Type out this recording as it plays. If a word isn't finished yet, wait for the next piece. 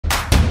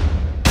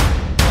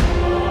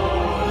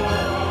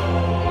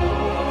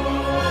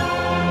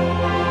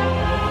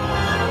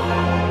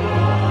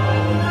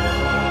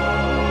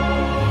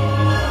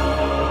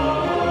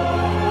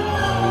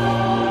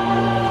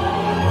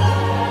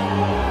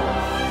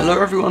Hello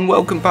everyone,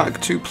 welcome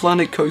back to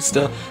Planet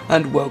Coaster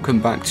and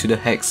welcome back to the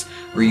Hex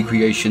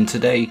recreation.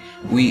 Today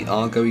we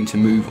are going to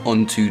move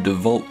on to the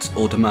Vault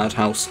or the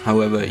Madhouse,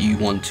 however you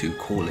want to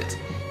call it.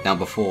 Now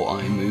before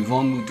I move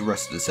on with the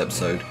rest of this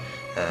episode,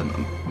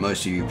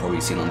 most of you have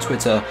probably seen on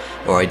Twitter,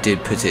 or I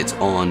did put it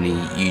on the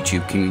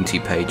YouTube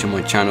community page on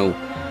my channel.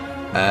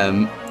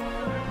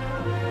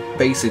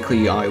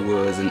 Basically I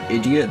was an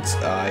idiot.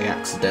 I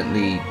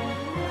accidentally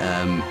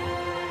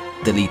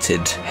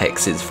deleted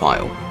Hex's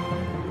file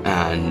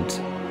and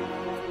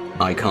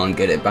I can't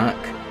get it back,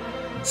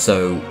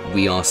 so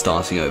we are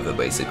starting over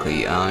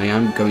basically. I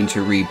am going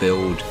to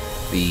rebuild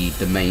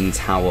the main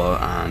tower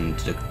and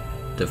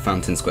the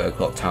Fountain Square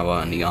Clock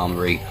Tower and the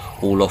Armory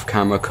all off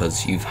camera,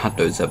 because you've had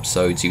those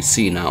episodes, you've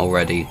seen that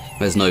already,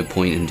 there's no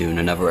point in doing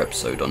another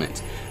episode on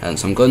it. And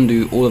so I'm going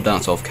to do all of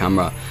that off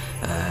camera,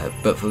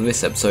 but for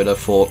this episode I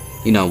thought,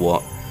 you know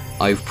what,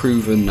 I've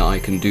proven that I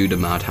can do the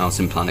Madhouse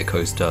in Planet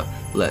Coaster,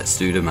 let's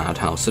do the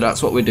Madhouse. So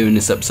that's what we're doing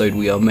this episode.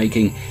 We are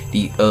making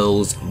the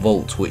Earl's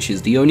Vault, which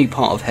is the only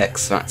part of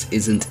Hex that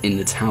isn't in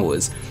the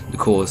towers. Of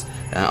course,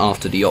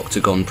 after the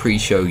Octagon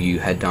pre-show you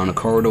head down a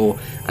corridor,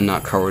 and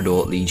that corridor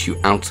leads you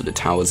out of the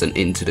towers and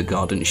into the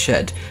garden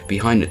shed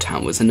behind the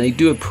towers, and they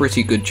do a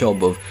pretty good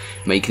job of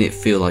making it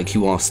feel like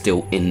you are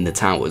still in the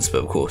towers,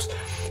 but of course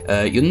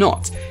you're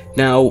not.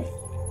 Now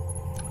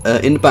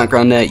in the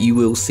background there you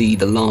will see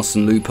the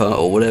Larsen Looper,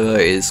 or whatever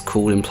it is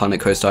called in Planet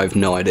Coaster. I have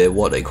no idea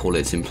what they call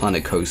it in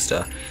Planet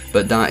Coaster,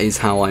 but that is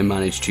how I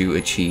managed to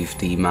achieve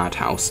the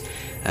Madhouse.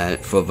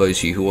 For those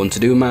of you who want to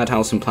do a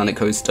Madhouse in Planet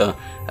Coaster,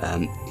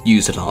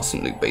 use the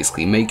Larsen Loop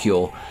basically. Make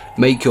your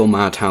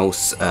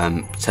Madhouse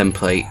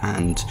template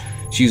and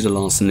use the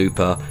Larsen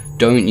Looper.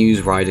 Don't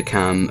use Rider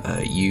Cam,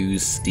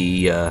 use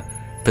the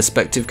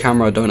perspective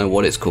camera, I don't know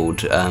what it's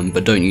called,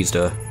 but don't use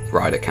the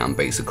Rider Cam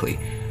basically.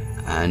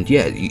 And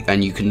yeah,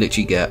 and you can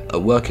literally get a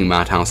working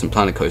Madhouse in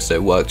Planet Coaster.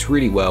 It worked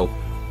really well.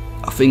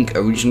 I think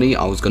originally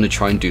I was going to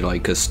try and do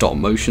like a stop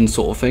motion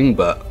sort of thing,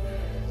 but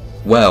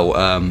well,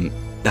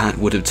 that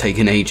would have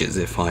taken ages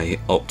if I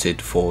opted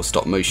for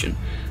stop motion.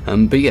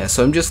 But yeah,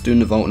 so I'm just doing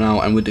the vault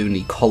now, and we're doing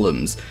the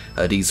columns,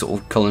 these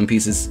sort of column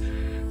pieces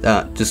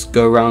that just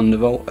go around the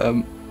vault.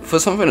 For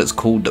something that's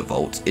called the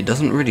vault, it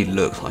doesn't really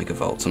look like a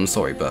vault, I'm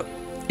sorry, but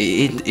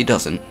it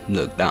doesn't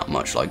look that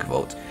much like a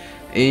vault.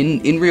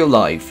 In real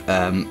life,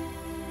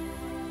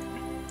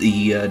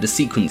 the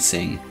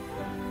sequencing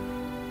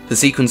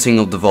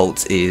of the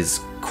vault is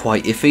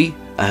quite iffy,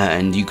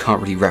 and you can't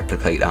really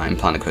replicate that in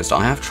Planet Coaster.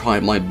 I have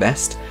tried my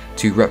best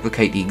to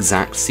replicate the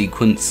exact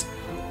sequence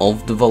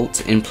of the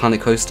vault in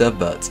Planet Coaster,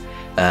 but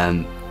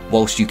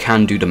whilst you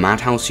can do the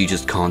Madhouse, you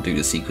just can't do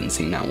the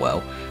sequencing that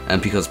well,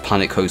 and because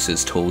Planet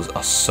Coaster's tools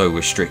are so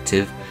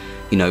restrictive.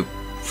 You know,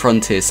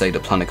 Frontier say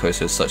that Planet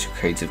Coaster is such a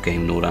creative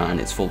game and all that,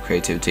 and it's full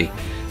creativity,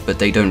 but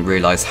they don't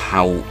realise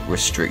how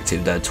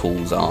restrictive their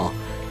tools are.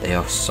 They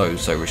are so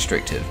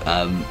restrictive.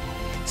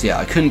 So yeah,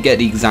 I couldn't get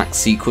the exact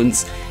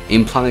sequence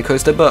in Planet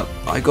Coaster, but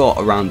I got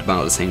around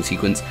about the same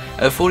sequence.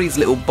 For these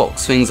little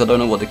box things, I don't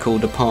know what they're called,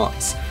 the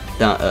parts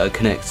that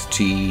connect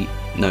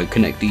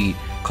the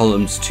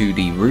columns to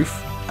the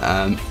roof.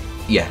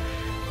 Yeah,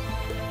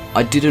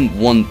 I didn't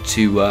want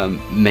to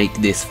make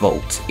this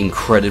vault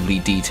incredibly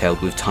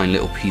detailed with tiny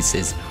little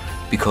pieces,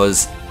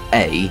 because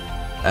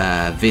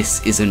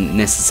this isn't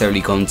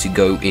necessarily going to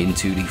go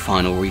into the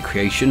final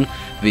recreation.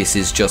 This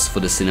is just for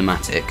the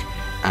cinematic,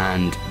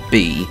 and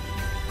B,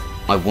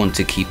 I want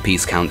to keep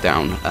piece count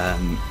down.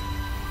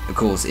 Of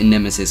course, in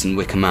Nemesis and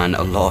Wicker Man,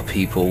 a lot of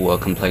people were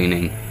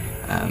complaining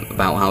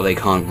about how they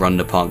can't run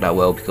the park that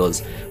well,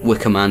 because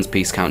Wicker Man's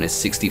piece count is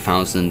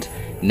 60,000,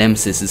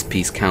 Nemesis's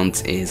piece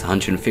count is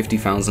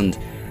 150,000,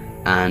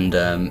 and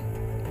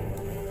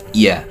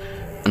yeah,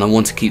 and I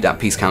want to keep that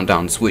piece count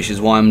down, which is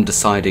why I'm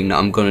deciding that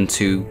I'm going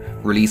to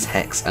release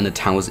Hex and the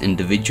towers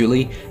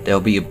individually. There'll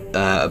be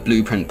a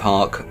blueprint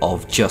park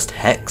of just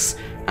Hex,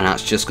 and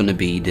that's just going to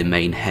be the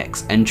main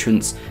Hex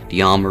entrance,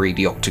 the Armory,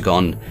 the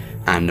Octagon,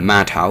 and the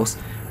Madhouse.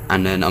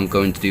 And then I'm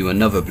going to do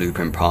another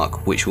blueprint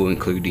park which will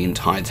include the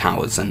entire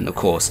towers, and of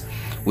course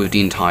with the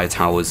entire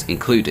towers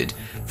included,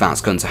 that's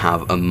going to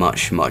have a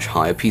much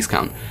higher piece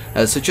count.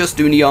 So just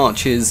doing the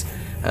arches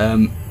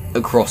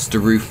across the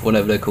roof,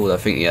 whatever they're called, I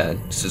think, yeah,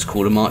 just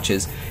call them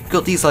arches. You've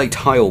got these like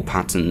tile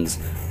patterns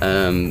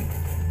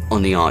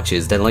on the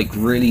arches. They're like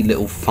really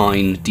little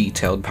fine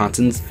detailed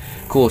patterns.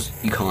 Of course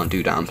you can't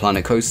do that on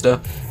Planet Coaster.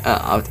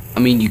 I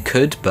mean you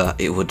could, but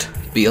it would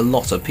be a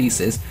lot of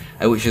pieces,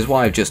 which is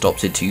why I've just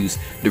opted to use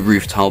the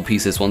roof tile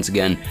pieces once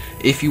again.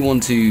 If you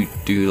want to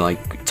do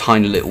like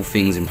tiny little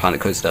things in Planet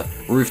Coaster,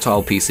 roof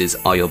tile pieces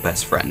are your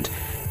best friend.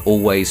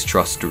 Always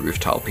trust the roof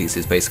tile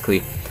pieces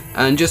basically,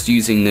 and just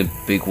using the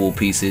big wall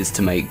pieces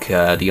to make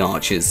the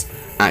arches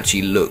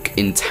actually look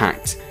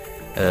intact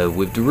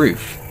with the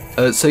roof.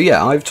 So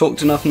yeah, I've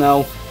talked enough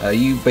now.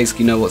 You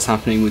basically know what's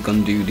happening. We're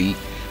going to do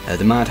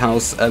the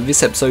Madhouse.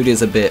 This episode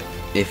is a bit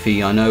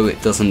iffy. I know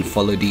it doesn't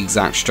follow the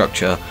exact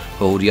structure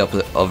of all the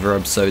other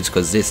episodes,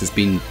 because this has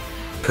been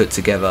put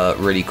together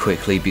really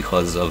quickly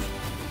because of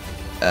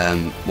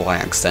what I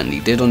accidentally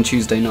did on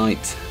Tuesday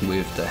night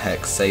with the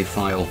hex save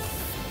file.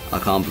 I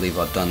can't believe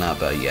I've done that,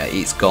 but yeah,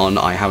 it's gone.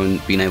 I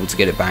haven't been able to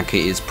get it back.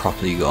 It is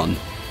properly gone,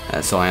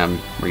 so I am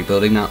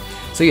rebuilding that.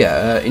 So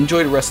yeah,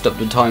 enjoy the rest of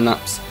the time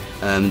lapse.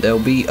 There'll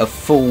be a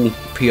full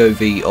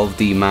POV of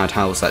the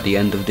Madhouse at the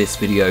end of this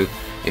video.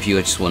 If you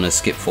just want to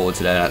skip forward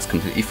to there, that's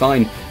completely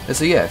fine.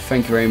 So yeah,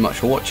 thank you very much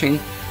for watching,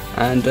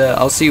 and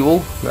I'll see you all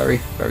very,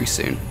 very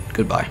soon.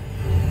 Goodbye.